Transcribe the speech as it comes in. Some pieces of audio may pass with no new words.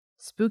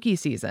Spooky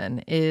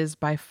season is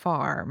by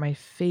far my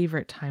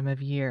favorite time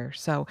of year,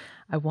 so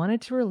I wanted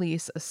to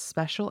release a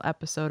special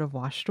episode of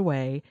Washed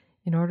Away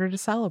in order to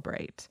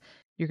celebrate.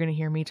 You're going to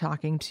hear me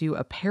talking to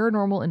a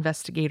paranormal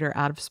investigator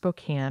out of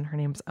Spokane. Her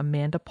name's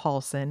Amanda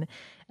Paulson,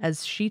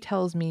 as she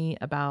tells me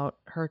about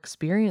her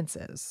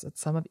experiences at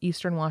some of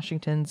Eastern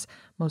Washington's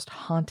most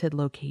haunted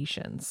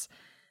locations.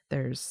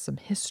 There's some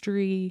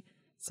history,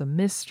 some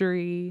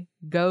mystery,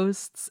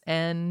 ghosts,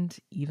 and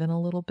even a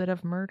little bit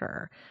of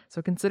murder.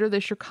 So consider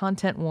this your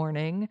content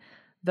warning,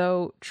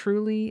 though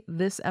truly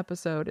this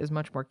episode is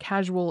much more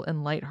casual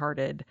and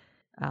lighthearted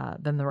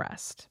than the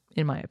rest,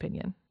 in my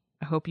opinion.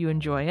 I hope you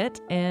enjoy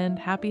it, and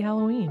happy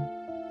Halloween.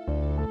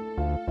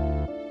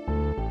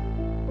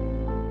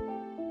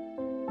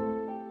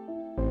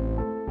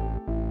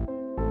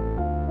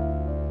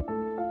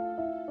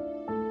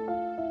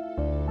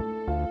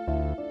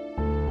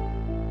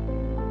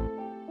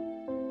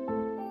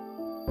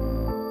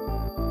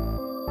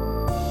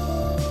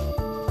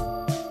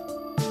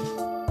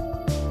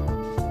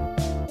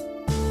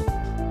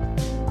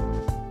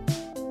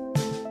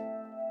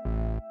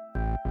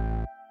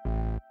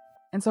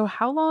 And so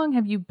how long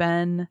have you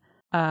been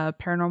a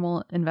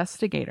paranormal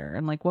investigator,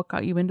 and what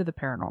got you into the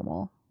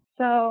paranormal?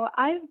 So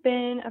I've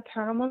been a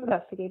paranormal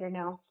investigator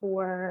now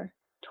for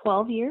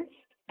 12 years.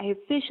 I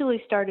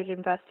officially started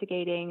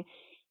investigating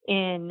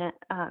in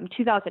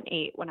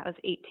 2008 when I was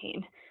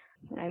 18,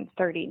 and I'm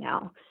 30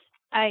 now.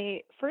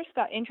 I first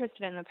got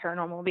interested in the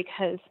paranormal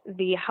because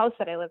the house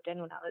that I lived in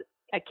when I was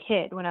a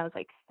kid, when I was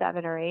like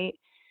 7 or 8,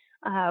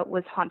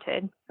 was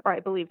haunted, or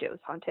I believed it was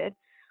haunted.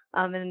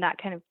 And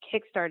that kind of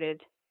kickstarted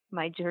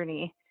my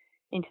journey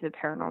into the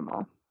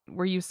paranormal.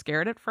 Were you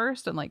scared at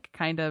first and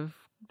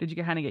did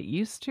you kind of get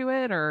used to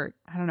it, or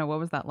I don't know,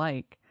 what was that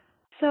like?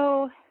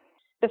 So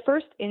the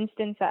first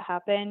instance that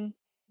happened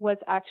was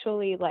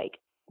actually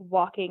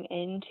walking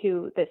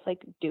into this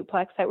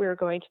duplex that we were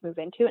going to move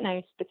into. And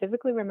I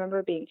specifically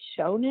remember being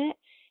shown it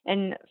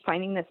and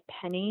finding this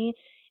penny.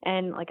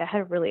 And I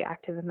had a really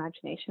active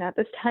imagination at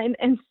this time.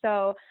 And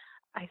so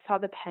I saw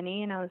the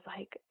penny and I was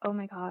like, oh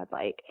my God,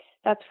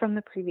 that's from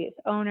the previous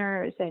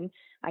owners. And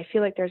I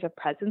feel like there's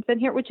a presence in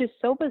here, which is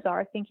so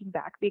bizarre thinking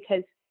back,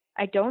 because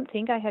I don't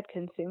think I had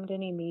consumed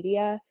any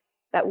media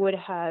that would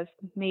have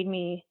made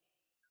me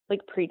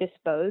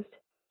predisposed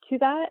to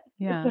that.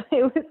 Yeah. So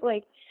it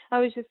was I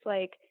was just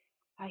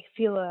I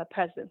feel a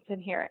presence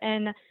in here.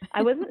 And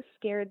I wasn't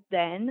scared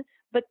then,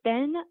 but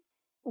then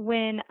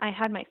when I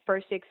had my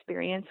first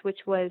experience, which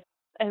was,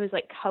 I was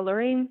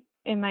coloring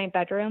in my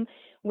bedroom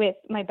with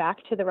my back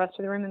to the rest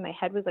of the room, and my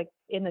head was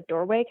in the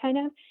doorway kind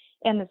of,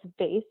 and this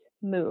vase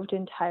moved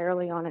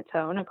entirely on its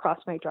own across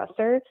my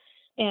dresser,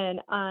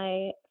 and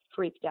I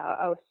freaked out.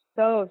 I was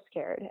so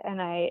scared,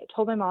 and I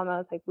told my mom, I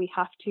was like, we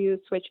have to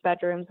switch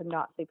bedrooms. I'm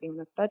not sleeping in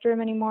this bedroom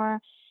anymore.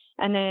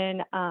 And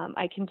then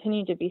I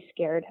continued to be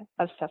scared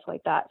of stuff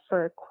like that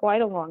for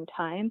quite a long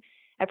time.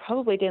 I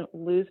probably didn't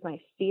lose my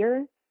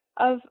fear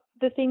of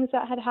the things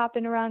that had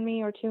happened around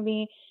me or to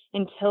me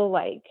until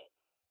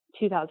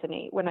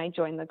 2008, when I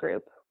joined the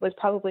group, was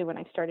probably when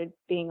I started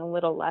being a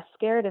little less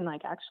scared and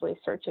actually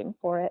searching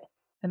for it.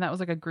 And that was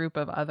a group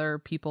of other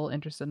people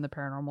interested in the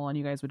paranormal, and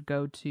you guys would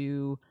go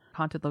to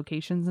haunted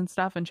locations and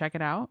stuff and check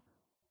it out?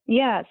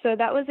 Yeah, so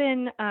that was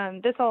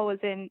this all was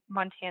in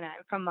Montana.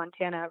 I'm from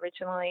Montana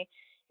originally.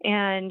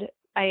 And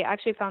I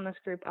actually found this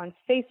group on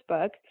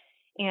Facebook,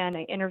 and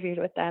I interviewed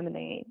with them, and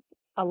they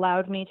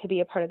allowed me to be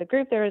a part of the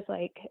group. There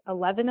was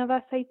 11 of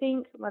us, I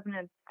think, 11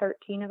 and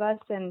 13 of us.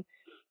 And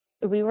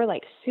we were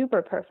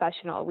super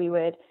professional. We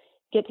would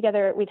get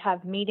together, we'd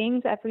have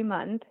meetings every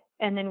month,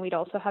 and then we'd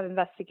also have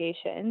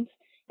investigations.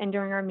 And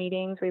during our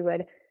meetings, we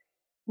would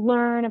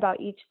learn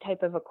about each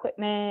type of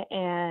equipment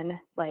and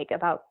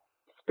about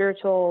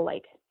spiritual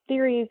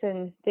theories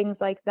and things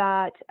like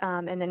that.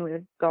 And then we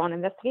would go on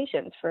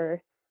investigations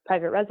for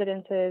private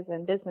residences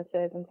and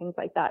businesses and things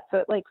like that.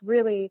 So it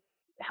really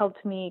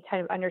helped me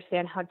kind of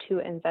understand how to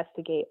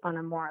investigate on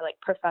a more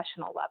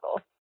professional level.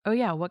 Oh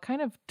yeah. What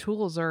kind of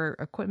tools or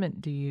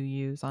equipment do you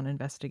use on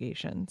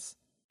investigations?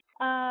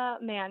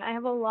 Man, I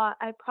have a lot.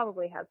 I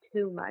probably have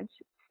too much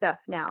stuff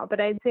now,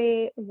 but I'd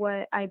say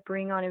what I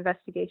bring on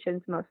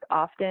investigations most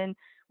often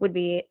would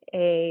be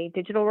a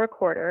digital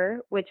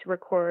recorder, which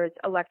records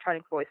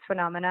electronic voice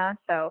phenomena.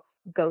 So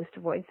ghost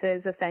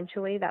voices,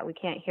 essentially, that we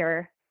can't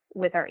hear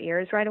with our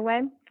ears right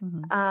away.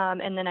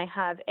 Mm-hmm. And then I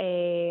have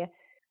a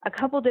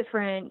couple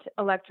different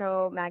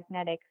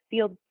electromagnetic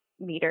field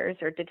meters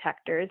or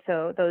detectors.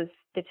 So those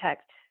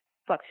detect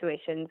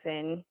fluctuations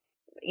in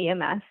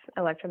EMS,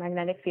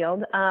 electromagnetic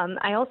field.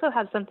 I also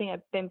have something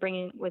I've been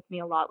bringing with me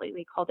a lot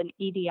lately called an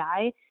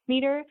EDI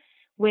meter,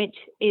 which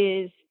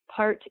is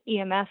part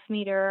EMS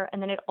meter,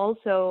 and then it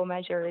also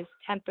measures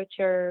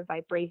temperature,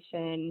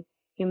 vibration,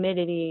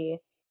 humidity,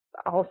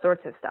 all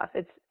sorts of stuff.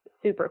 It's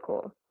super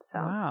cool. So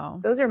wow.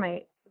 Those are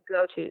my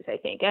go-tos, I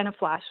think, and a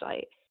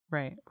flashlight.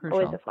 Right, crucial.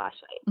 Always a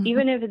flashlight.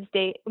 Even if it's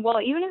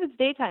even if it's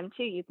daytime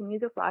too, you can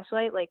use a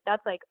flashlight.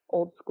 That's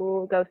old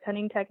school ghost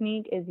hunting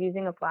technique, is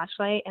using a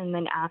flashlight and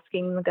then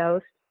asking the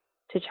ghost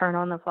to turn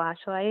on the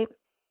flashlight.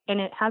 And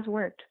it has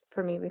worked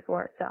for me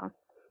before. So,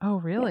 Oh,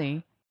 yeah.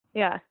 really?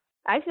 Yeah.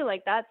 I feel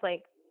like that's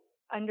like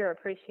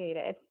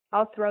underappreciated.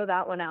 I'll throw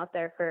that one out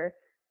there for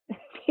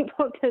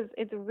people because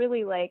it's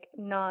really like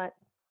not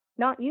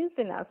used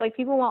enough. Like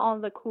people want all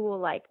the cool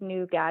like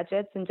new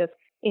gadgets and just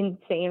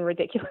insane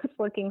ridiculous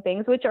looking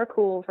things, which are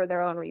cool for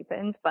their own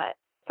reasons, but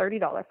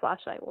 $30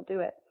 flashlight will do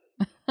it.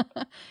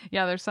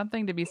 Yeah, there's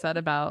something to be said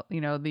about,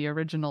 the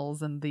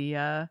originals and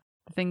the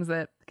things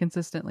that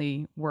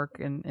consistently work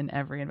in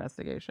every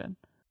investigation.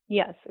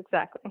 Yes,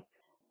 exactly.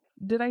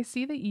 Did I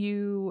see that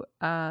you,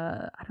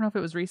 I don't know if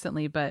it was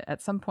recently, but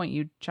at some point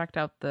you checked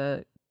out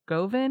the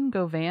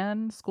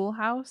Govan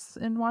schoolhouse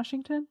in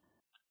Washington?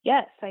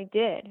 Yes, I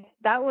did.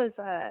 That was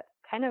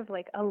kind of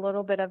like a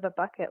little bit of a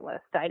bucket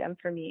list item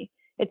for me.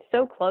 It's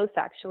so close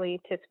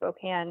actually to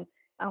Spokane.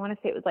 I want to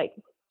say it was like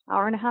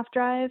hour and a half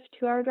drive,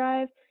 2 hour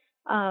drive.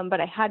 But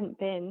I hadn't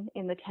been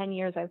in the 10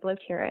 years I've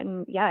lived here.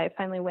 And yeah, I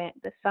finally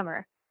went this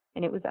summer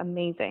and it was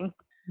amazing.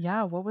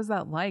 Yeah, what was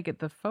that like?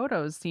 The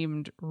photos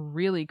seemed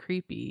really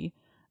creepy.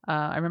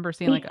 I remember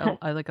seeing like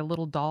a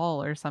little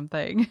doll or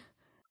something.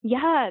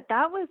 Yeah,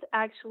 that was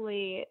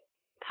actually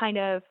kind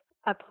of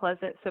a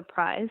pleasant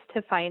surprise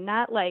to find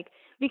that. Like,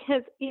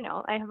 because,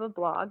 I have a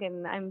blog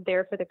and I'm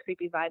there for the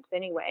creepy vibes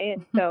anyway.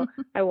 And so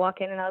I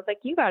walk in and I was like,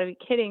 you got to be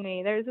kidding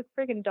me. There's a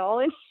freaking doll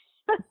in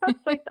here. I was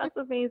like, that's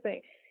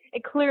amazing.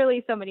 It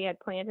clearly somebody had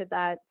planted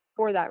that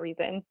for that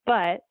reason,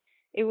 but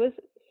it was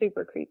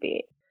super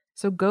creepy.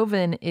 So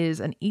Govan is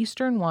an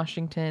Eastern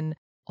Washington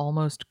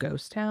almost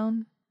ghost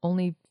town.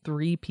 Only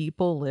 3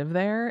 people live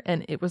there,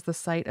 and it was the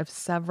site of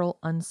several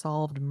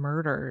unsolved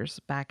murders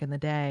back in the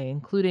day,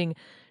 including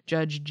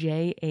Judge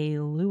J.A.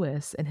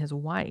 Lewis and his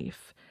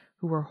wife,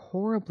 who were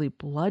horribly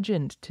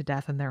bludgeoned to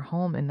death in their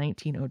home in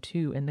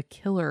 1902, and the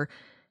killer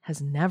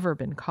has never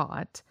been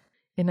caught.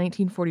 In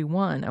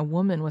 1941, a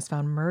woman was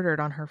found murdered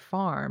on her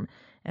farm,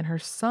 and her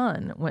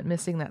son went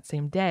missing that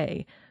same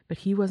day, but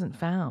he wasn't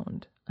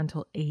found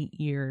until 8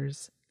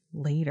 years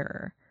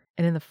later.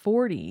 And in the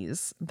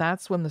 40s,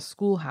 that's when the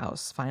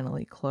schoolhouse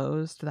finally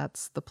closed.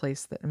 That's the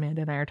place that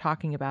Amanda and I are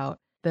talking about.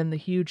 Then the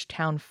huge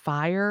town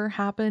fire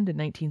happened in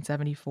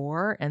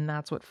 1974, and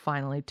that's what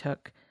finally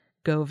took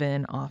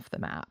Govan off the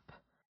map.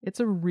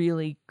 It's a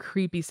really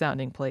creepy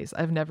sounding place.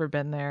 I've never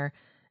been there,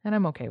 and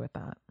I'm okay with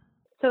that.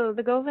 So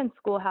the Govan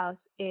schoolhouse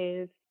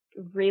is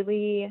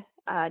really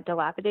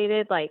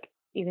dilapidated. Like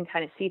you can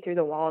kind of see through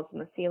the walls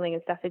and the ceiling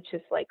and stuff. It's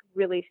just like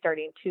really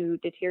starting to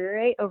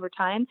deteriorate over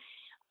time.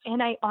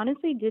 And I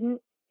honestly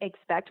didn't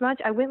expect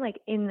much. I went like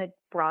in the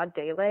broad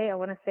daylight. I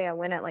want to say I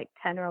went at like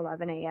 10 or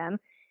 11 a.m.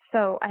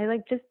 So I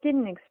like just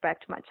didn't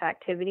expect much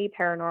activity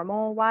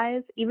paranormal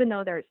wise, even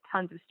though there's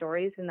tons of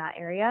stories in that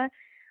area.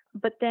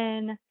 But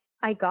then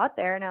I got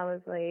there and I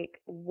was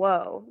like,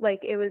 whoa, like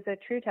it was a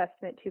true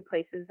testament to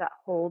places that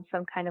hold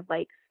some kind of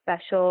like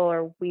special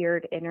or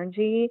weird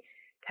energy,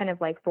 kind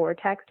of like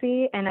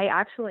vortexy. And I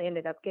actually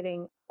ended up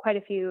getting quite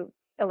a few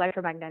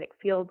electromagnetic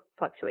field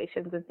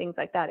fluctuations and things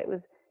like that. It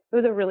was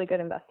a really good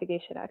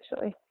investigation,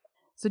 actually.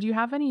 So do you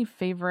have any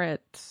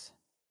favorite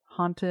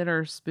haunted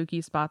or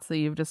spooky spots that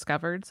you've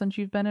discovered since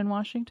you've been in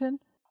Washington?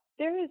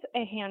 There's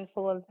a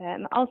handful of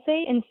them. I'll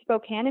say in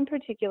Spokane in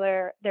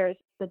particular, there's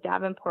the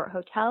Davenport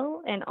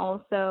Hotel and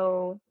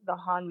also the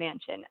Hahn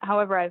Mansion.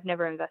 However, I've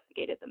never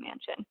investigated the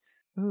mansion.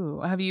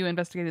 Ooh, have you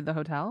investigated the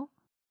hotel?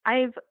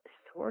 I've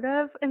sort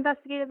of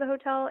investigated the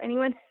hotel.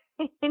 Anyone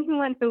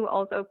who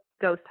also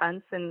ghost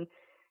hunts and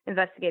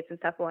investigates and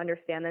stuff will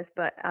understand this,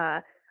 but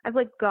I've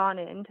like gone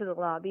into the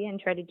lobby and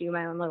tried to do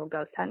my own little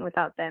ghost hunt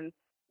without them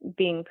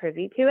being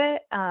privy to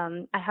it.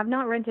 I have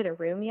not rented a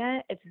room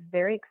yet. It's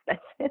very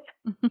expensive.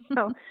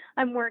 So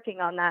I'm working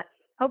on that,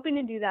 hoping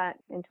to do that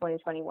in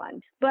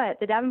 2021. But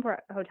the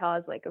Davenport Hotel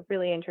is like a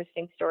really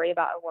interesting story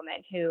about a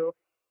woman who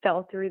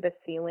fell through the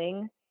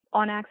ceiling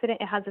on accident.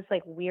 It has this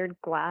like weird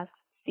glass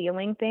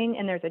ceiling thing,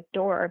 and there's a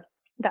door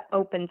that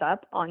opens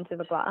up onto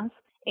the glass.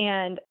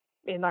 And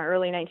in the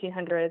early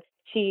 1900s,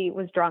 she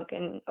was drunk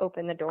and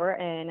opened the door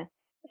and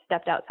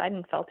stepped outside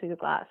and fell through the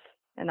glass.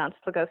 And that's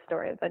the ghost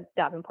story of the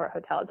Davenport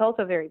Hotel. It's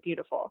also very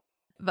beautiful.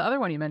 The other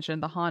one you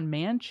mentioned, the Hahn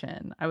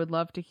Mansion, I would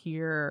love to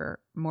hear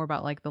more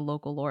about like the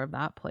local lore of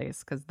that place,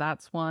 because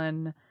that's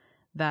one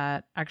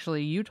that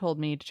actually you told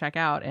me to check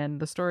out, and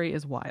the story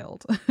is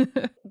wild.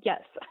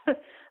 Yes.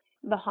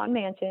 The Hahn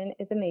Mansion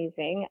is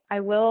amazing.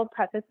 I will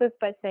preface this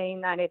by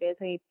saying that it is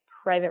a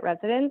private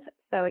residence,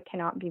 so it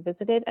cannot be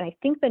visited. And I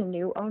think the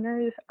new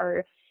owners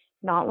are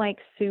not like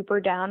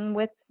super down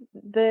with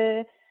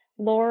the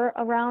lore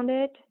around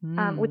it,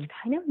 which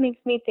kind of makes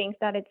me think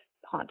that it's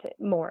haunted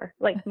more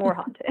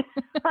haunted.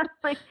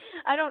 Like,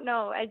 I don't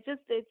know.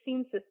 It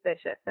seems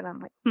suspicious. And I'm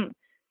like,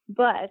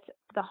 But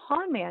the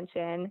Hahn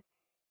Mansion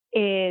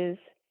is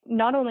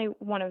not only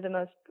one of the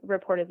most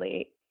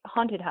reportedly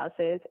haunted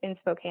houses in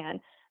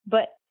Spokane,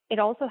 but it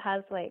also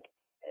has like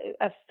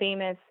a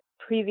famous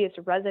previous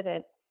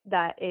resident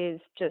that is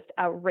just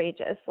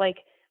outrageous. Like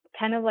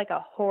kind of like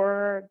a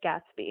horror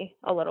Gatsby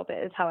a little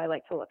bit is how I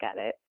like to look at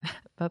it.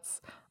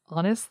 That's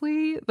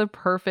Honestly, the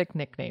perfect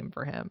nickname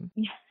for him.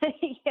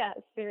 Yeah,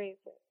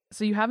 seriously.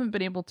 So you haven't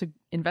been able to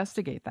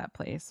investigate that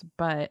place,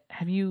 but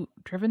have you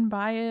driven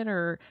by it?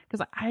 Or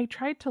because I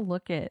tried to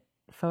look at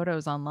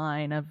photos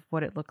online of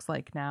what it looks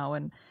like now,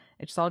 and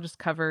it's all just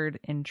covered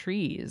in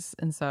trees.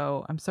 And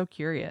so I'm so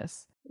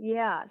curious.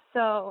 Yeah,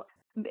 so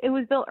it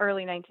was built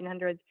early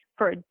 1900s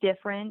for a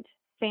different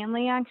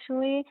family,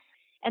 actually.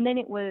 And then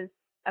it was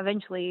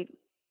eventually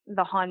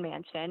the Hahn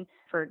Mansion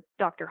for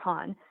Dr.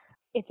 Hahn.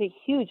 It's a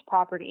huge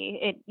property.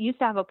 It used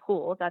to have a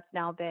pool that's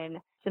now been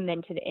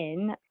cemented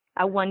in.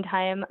 At one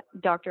time,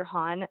 Dr.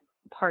 Hahn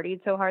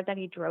partied so hard that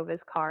he drove his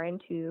car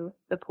into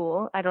the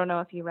pool. I don't know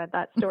if you read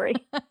that story.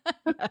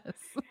 Yes.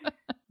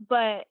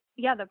 But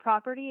yeah, the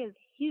property is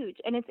huge,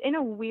 and it's in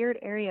a weird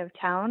area of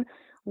town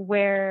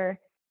where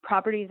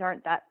properties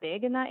aren't that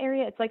big in that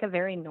area. It's like a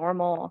very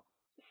normal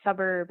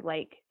suburb,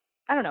 like,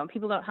 I don't know,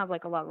 people don't have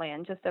like a lot of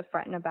land, just a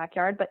front and a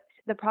backyard. But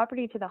the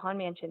property to the Hahn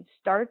Mansion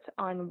starts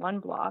on one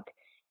block,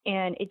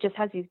 and it just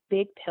has these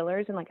big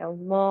pillars and like a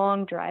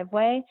long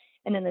driveway,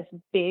 and then this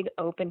big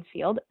open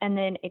field, and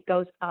then it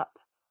goes up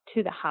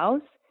to the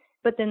house.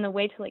 But then the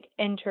way to like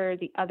enter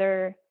the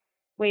other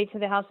way to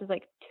the house is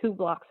like 2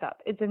 blocks up.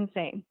 It's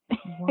insane.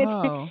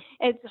 Whoa.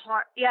 It's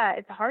hard. Yeah,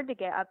 it's hard to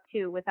get up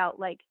to without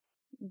like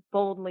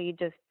boldly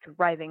just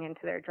driving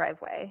into their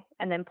driveway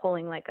and then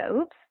pulling like a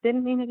oops,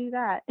 didn't mean to do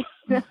that.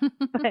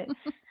 But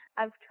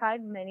I've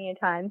tried many a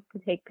times to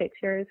take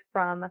pictures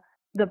from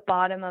the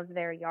bottom of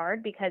their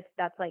yard because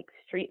that's like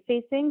street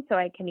facing, so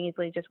I can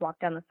easily just walk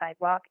down the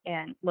sidewalk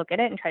and look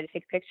at it and try to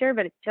take a picture,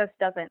 but it just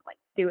doesn't like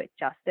do it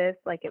justice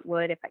like it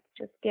would if I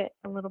could just get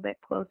a little bit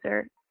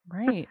closer.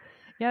 Right.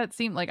 Yeah, it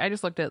seemed like I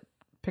just looked at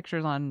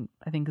pictures on,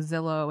 I think,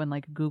 Zillow and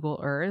like Google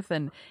Earth,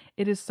 and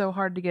it is so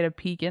hard to get a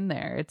peek in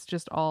there. It's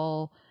just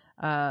all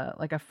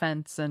like a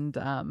fence and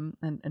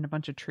a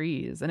bunch of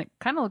trees. And it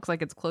kind of looks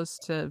like it's close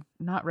to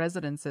not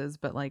residences,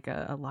 but like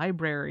a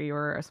library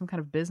or some kind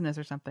of business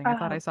or something. I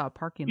thought I saw a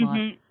parking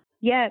lot.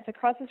 Yeah, it's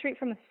across the street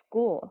from a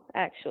school,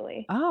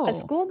 actually. A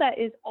Oh, school that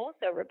is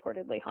also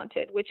reportedly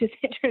haunted, which is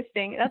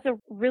interesting. That's a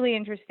really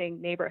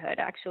interesting neighborhood,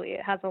 actually.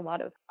 It has a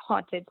lot of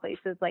haunted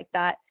places like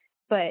that.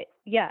 But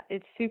yeah,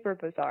 it's super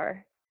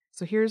bizarre.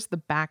 so here's the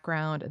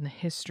background and the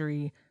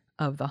history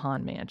of the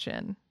Hahn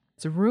Mansion.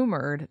 It's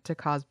rumored to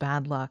cause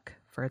bad luck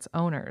for its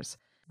owners.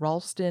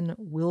 Ralston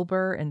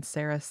Wilbur and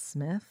Sarah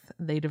Smith,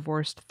 they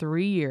divorced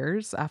 3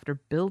 years after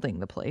building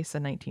the place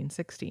in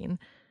 1916.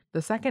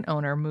 The second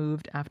owner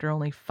moved after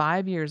only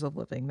 5 years of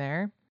living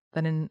there.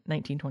 Then in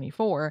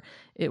 1924,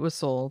 it was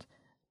sold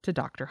to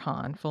Dr.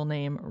 Hahn, full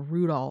name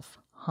Rudolph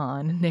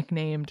Hahn,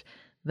 nicknamed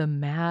the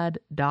Mad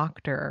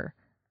Doctor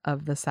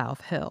of the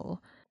South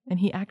Hill. And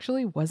he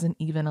actually wasn't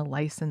even a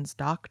licensed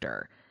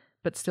doctor,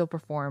 but still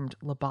performed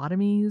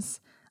lobotomies,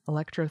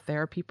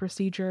 electrotherapy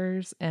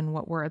procedures, and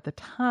what were at the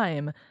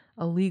time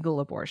illegal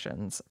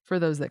abortions for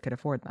those that could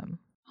afford them.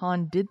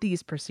 Hahn did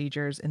these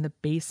procedures in the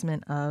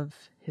basement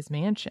of his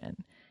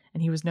mansion,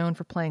 and he was known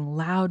for playing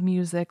loud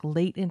music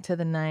late into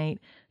the night,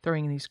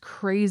 throwing these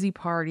crazy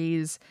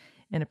parties,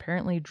 and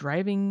apparently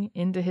driving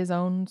into his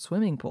own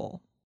swimming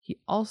pool. He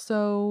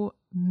also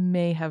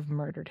may have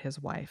murdered his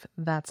wife.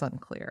 That's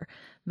unclear,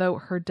 though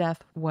her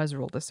death was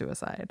ruled a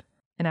suicide.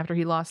 And after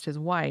he lost his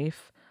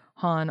wife,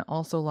 Hahn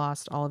also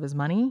lost all of his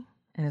money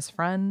and his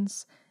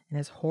friends and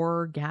his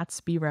horror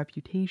Gatsby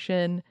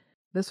reputation.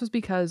 This was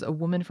because a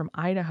woman from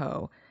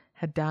Idaho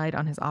had died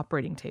on his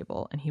operating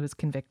table and he was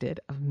convicted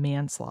of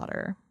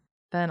manslaughter.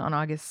 Then on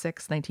August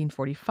 6,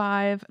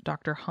 1945,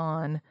 Dr.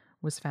 Hahn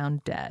was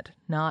found dead,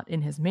 not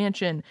in his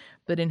mansion,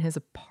 but in his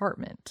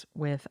apartment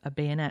with a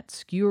bayonet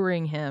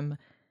skewering him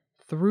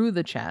through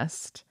the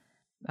chest.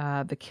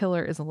 The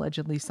killer is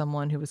allegedly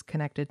someone who was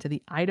connected to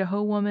the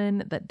Idaho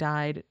woman that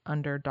died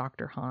under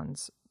Dr.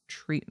 Hahn's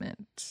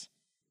treatment.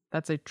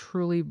 That's a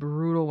truly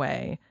brutal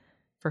way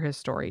for his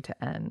story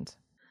to end.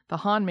 The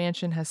Hahn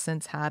Mansion has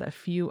since had a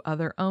few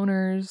other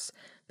owners,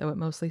 though it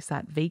mostly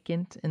sat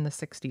vacant in the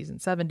 60s and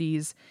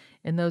 70s,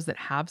 and those that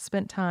have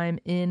spent time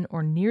in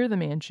or near the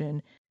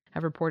mansion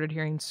have reported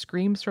hearing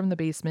screams from the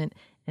basement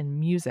and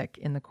music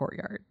in the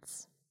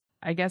courtyards.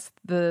 I guess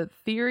the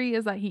theory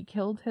is that he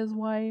killed his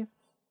wife,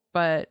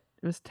 but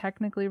it was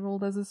technically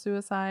ruled as a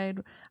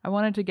suicide. I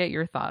wanted to get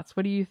your thoughts.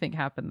 What do you think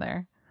happened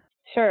there?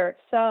 Sure.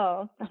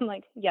 So I'm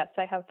like, yes,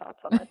 I have thoughts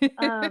on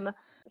this.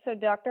 So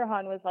Dr.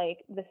 Hahn was like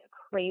this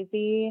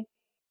crazy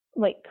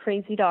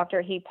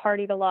doctor. He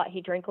partied a lot.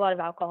 He drank a lot of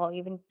alcohol,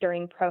 even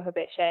during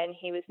Prohibition.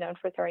 He was known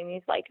for throwing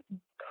these like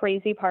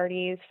crazy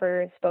parties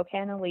for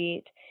Spokane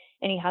elite.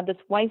 And he had this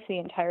wife the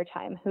entire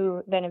time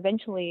who then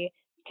eventually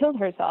killed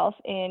herself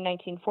in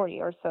 1940,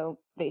 or so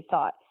they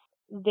thought.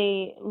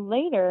 They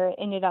later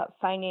ended up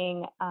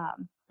finding,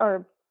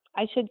 or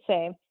I should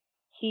say,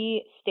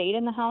 he stayed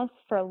in the house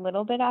for a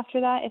little bit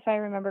after that, if I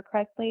remember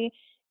correctly.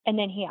 And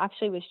then he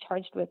actually was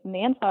charged with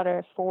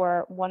manslaughter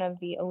for one of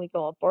the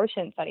illegal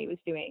abortions that he was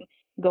doing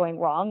going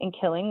wrong and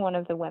killing one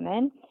of the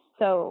women.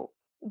 So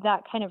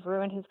that kind of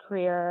ruined his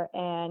career.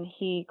 And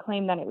he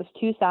claimed that it was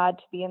too sad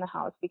to be in the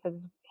house because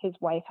his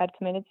wife had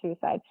committed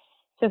suicide.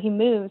 So he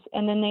moves,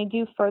 and then they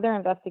do further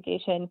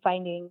investigation,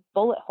 finding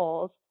bullet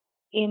holes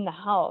in the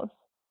house,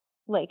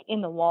 like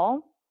in the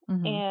wall,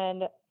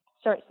 and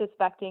start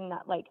suspecting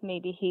that like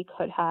maybe he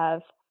could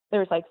have,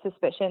 there's like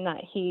suspicion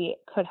that he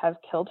could have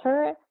killed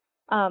her.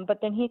 But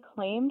then he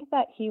claimed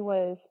that he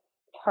was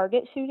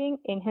target shooting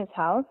in his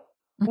house,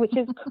 which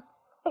is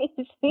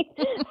crazy.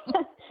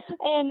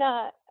 And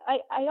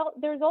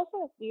there's also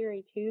a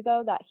theory too,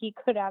 though, that he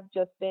could have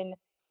just been,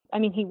 I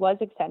mean, he was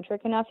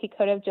eccentric enough. He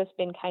could have just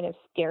been kind of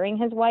scaring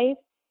his wife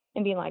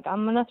and being like,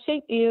 I'm going to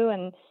shoot you,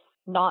 and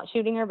not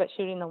shooting her, but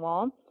shooting the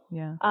wall.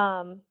 Yeah.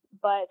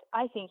 But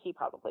I think he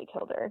probably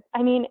killed her.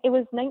 I mean, it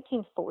was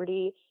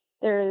 1940.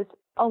 There's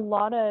a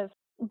lot of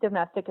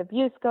domestic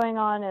abuse going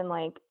on, and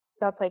like,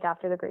 that's like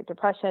after the Great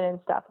Depression and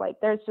stuff. Like,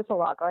 there's just a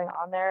lot going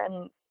on there.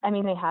 And I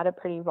mean, they had a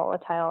pretty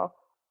volatile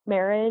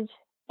marriage.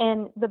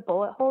 And the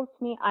bullet holes,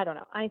 to me, I don't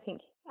know. I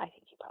think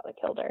he probably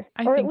killed her,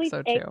 or at least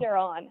egged her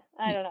on.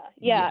 I don't know.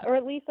 Yeah, or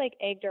at least like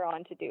egged her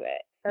on to do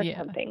it, or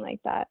something like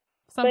that.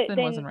 Something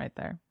wasn't right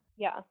there.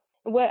 Yeah.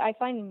 What I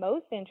find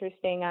most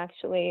interesting,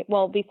 actually,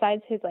 well,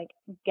 besides his like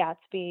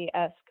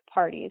Gatsby-esque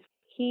parties,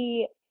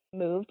 he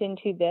moved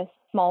into this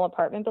small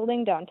apartment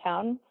building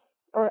downtown,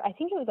 or I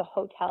think it was a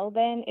hotel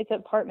then. It's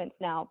apartments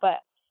now, but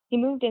he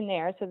moved in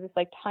there. So this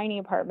like tiny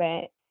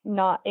apartment,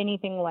 not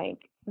anything like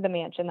the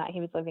mansion that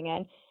he was living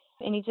in.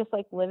 And he's just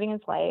like living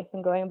his life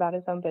and going about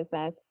his own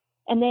business.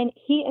 And then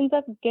he ends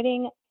up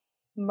getting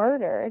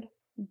murdered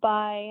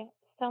by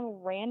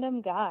some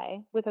random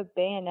guy with a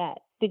bayonet.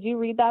 Did you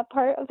read that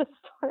part of the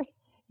story?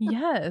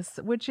 Yes,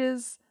 which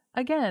is,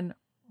 again,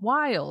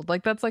 wild.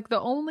 Like, that's like the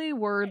only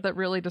word that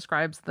really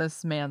describes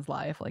this man's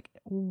life. Like,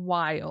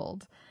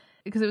 wild.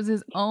 Because it was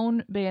his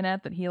own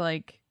bayonet that he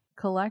like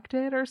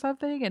collected or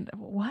something. And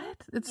what?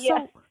 It's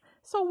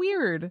so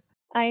weird.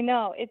 I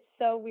know. It's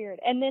so weird.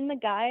 And then the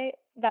guy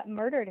that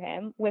murdered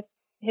him with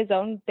his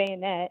own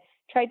bayonet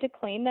tried to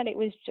claim that it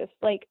was just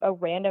like a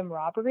random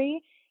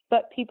robbery,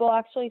 but people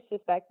actually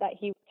suspect that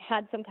he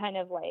had some kind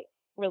of like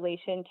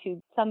relation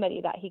to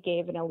somebody that he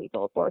gave an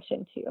illegal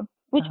abortion to,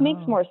 which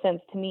makes more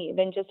sense to me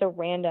than just a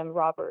random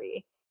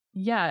robbery.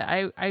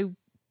 Yeah, I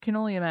can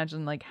only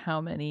imagine like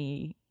how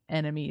many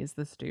enemies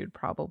this dude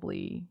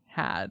probably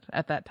had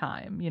at that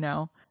time, you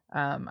know?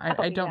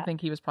 I don't think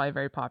he was probably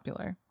very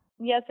popular.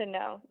 Yes and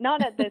no.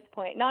 Not at this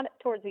point. Not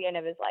towards the end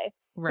of his life.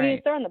 Right. He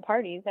was throwing the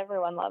parties.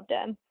 Everyone loved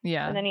him.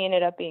 Yeah. And then he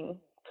ended up being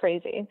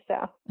crazy.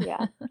 So,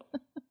 yeah.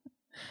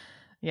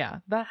 Yeah.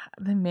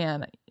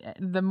 Man,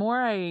 the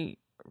more I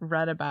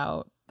read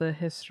about the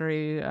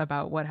history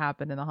about what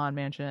happened in the Hahn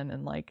mansion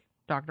and like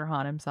Dr.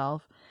 Hahn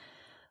himself,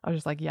 I was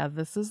just like, yeah,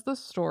 this is the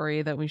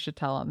story that we should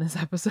tell on this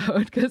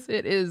episode, because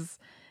it is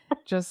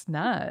just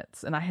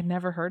nuts. And I had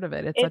never heard of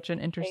it. It's such an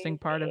interesting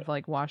part of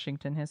like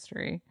Washington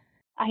history.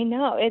 I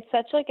know. It's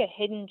such like a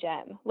hidden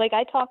gem. Like,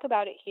 I talk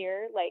about it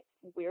here like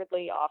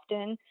weirdly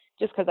often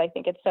just because I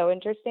think it's so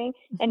interesting,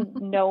 and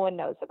no one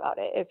knows about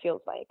it. It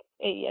feels like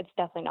it's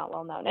definitely not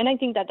well known. And I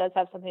think that does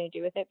have something to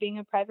do with it being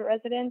a private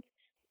residence.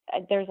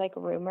 There's like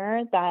a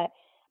rumor that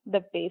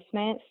the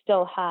basement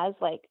still has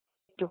like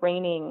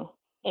draining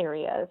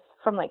areas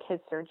from like his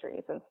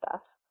surgeries and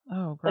stuff.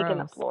 Oh, gross. Like in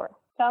the floor.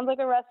 Sounds like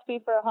a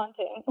recipe for a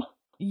haunting.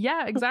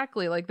 Yeah,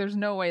 exactly. Like, there's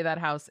no way that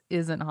house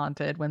isn't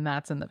haunted when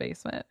that's in the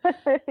basement.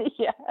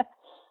 Yeah.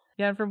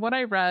 Yeah, and from what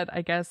I read,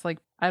 I guess, like,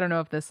 I don't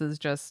know if this is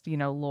just, you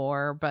know,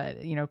 lore,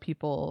 but, you know,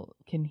 people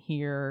can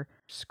hear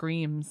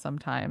screams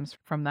sometimes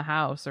from the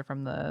house or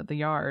from the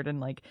yard, and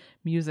like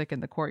music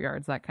in the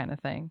courtyards, that kind of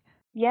thing.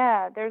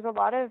 Yeah, there's a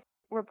lot of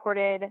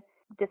reported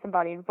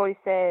disembodied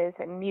voices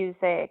and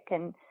music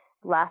and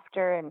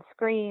laughter and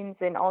screams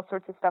and all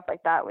sorts of stuff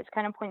like that, which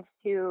kind of points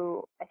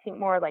to, I think,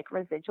 more like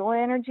residual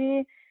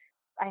energy.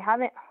 I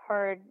haven't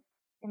heard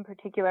in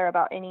particular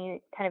about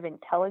any kind of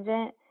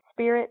intelligent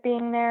spirit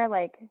being there,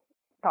 like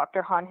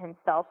Dr. Hahn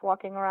himself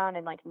walking around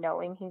and like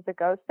knowing he's a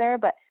ghost there,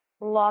 but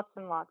lots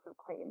and lots of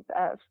claims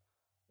of,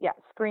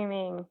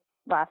 screaming,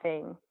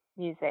 laughing,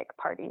 music,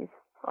 parties,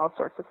 all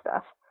sorts of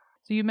stuff.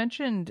 So you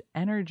mentioned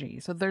energy.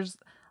 So there's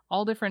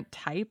all different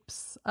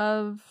types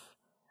of,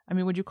 I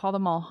mean, would you call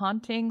them all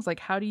hauntings? Like,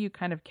 how do you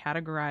kind of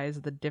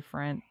categorize the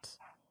different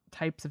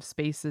types of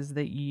spaces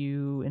that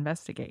you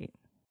investigate?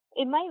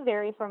 It might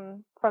vary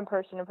from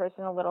person to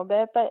person a little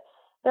bit, but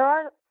there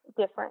are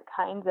different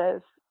kinds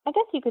of, I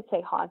guess you could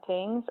say,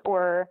 hauntings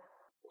or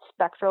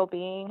spectral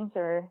beings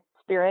or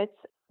spirits.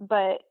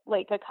 But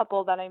like a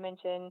couple that I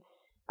mentioned,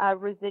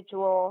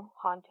 residual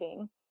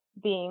haunting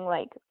being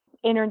like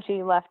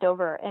energy left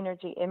over,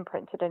 energy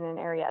imprinted in an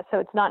area. So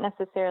it's not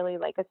necessarily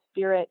like a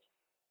spirit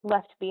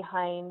left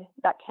behind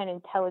that can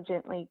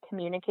intelligently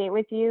communicate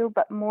with you,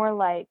 but more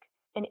like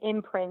an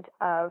imprint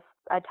of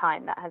a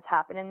time that has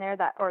happened in there,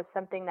 that, or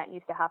something that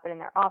used to happen in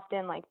there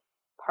often, like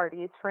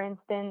parties, for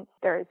instance.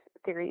 There's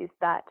theories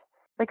that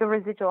like a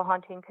residual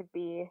haunting could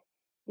be,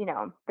 you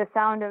know, the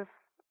sound of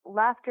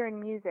laughter and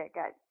music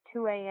at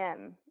 2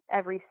 a.m.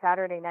 every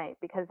Saturday night,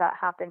 because that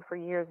happened for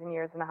years and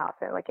years in the house.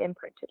 It like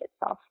imprinted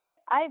itself.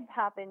 I've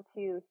happened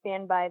to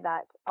stand by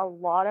that a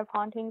lot of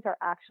hauntings are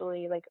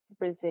actually like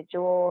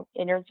residual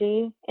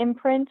energy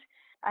imprint.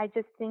 I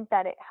just think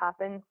that it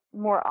happens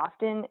more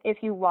often if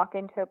you walk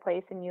into a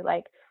place and you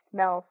like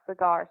smell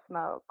cigar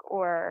smoke,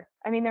 or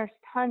I mean there's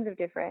tons of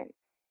different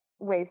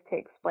ways to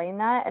explain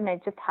that, and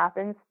it just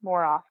happens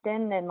more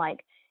often than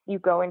like you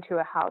go into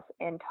a house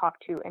and talk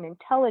to an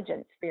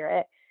intelligent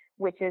spirit,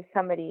 which is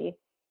somebody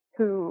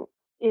who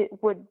it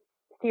would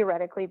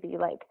theoretically be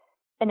like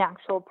an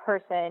actual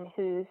person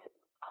who's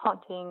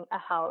haunting a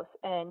house,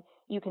 and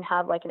you can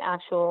have like an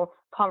actual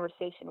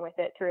conversation with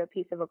it through a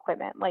piece of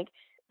equipment. Like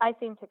I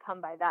seem to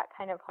come by that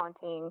kind of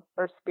haunting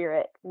or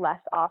spirit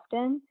less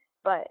often,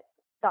 but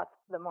that's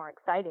the more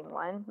exciting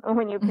one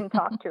when you can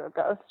talk to a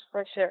ghost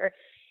for sure.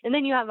 And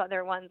then you have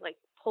other ones like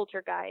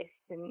poltergeist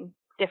and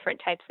different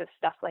types of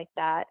stuff like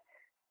that,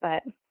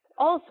 but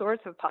all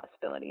sorts of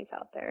possibilities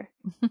out there.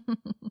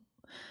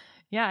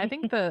 Yeah, I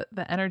think the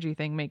energy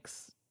thing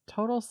makes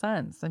total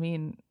sense. I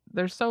mean,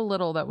 there's so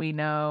little that we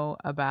know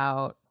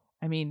about,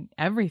 I mean,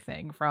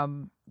 everything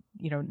from,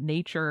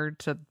 nature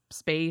to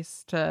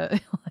space to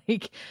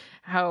like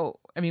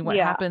what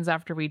happens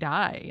after we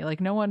die.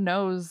 Like no one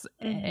knows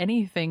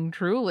anything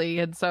truly.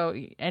 And so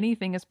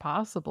anything is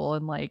possible,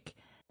 and like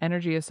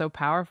energy is so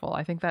powerful.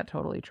 I think that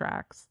totally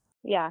tracks.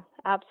 Yeah,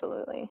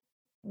 absolutely.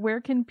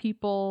 Where can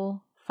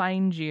people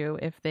find you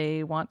if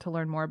they want to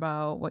learn more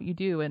about what you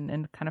do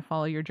and kind of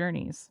follow your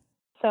journeys?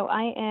 So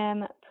I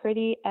am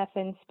Pretty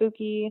Effin'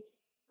 Spooky.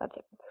 That's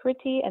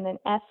pretty and then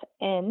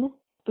FN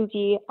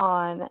Spooky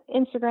on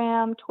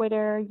Instagram,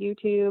 Twitter,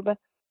 YouTube,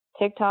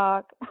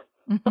 TikTok,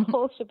 the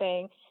whole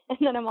shebang. And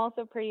then I'm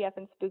also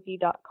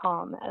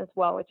prettyeffinspooky.com as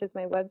well, which is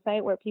my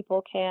website where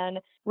people can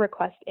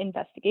request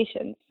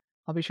investigations.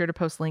 I'll be sure to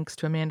post links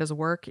to Amanda's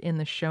work in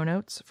the show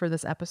notes for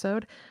this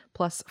episode,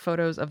 plus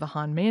photos of the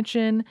Hahn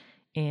Mansion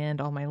and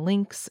all my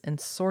links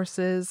and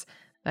sources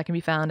that can be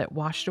found at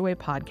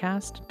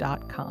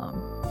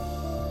washedawaypodcast.com.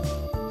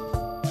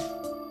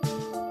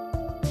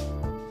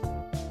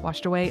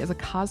 Washed Away is a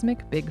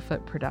cosmic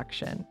Bigfoot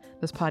production.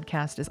 This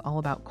podcast is all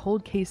about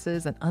cold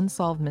cases and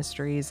unsolved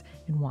mysteries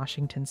in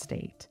Washington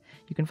state.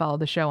 You can follow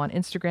the show on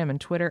Instagram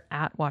and Twitter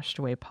at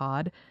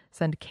washedawaypod.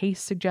 Send case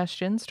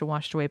suggestions to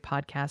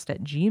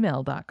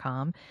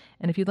washedawaypodcast@gmail.com.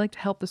 And if you'd like to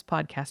help this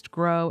podcast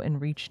grow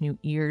and reach new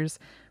ears,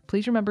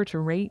 please remember to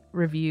rate,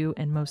 review,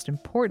 and most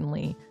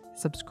importantly,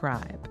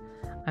 subscribe.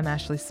 I'm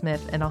Ashley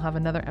Smith, and I'll have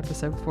another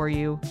episode for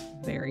you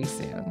very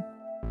soon.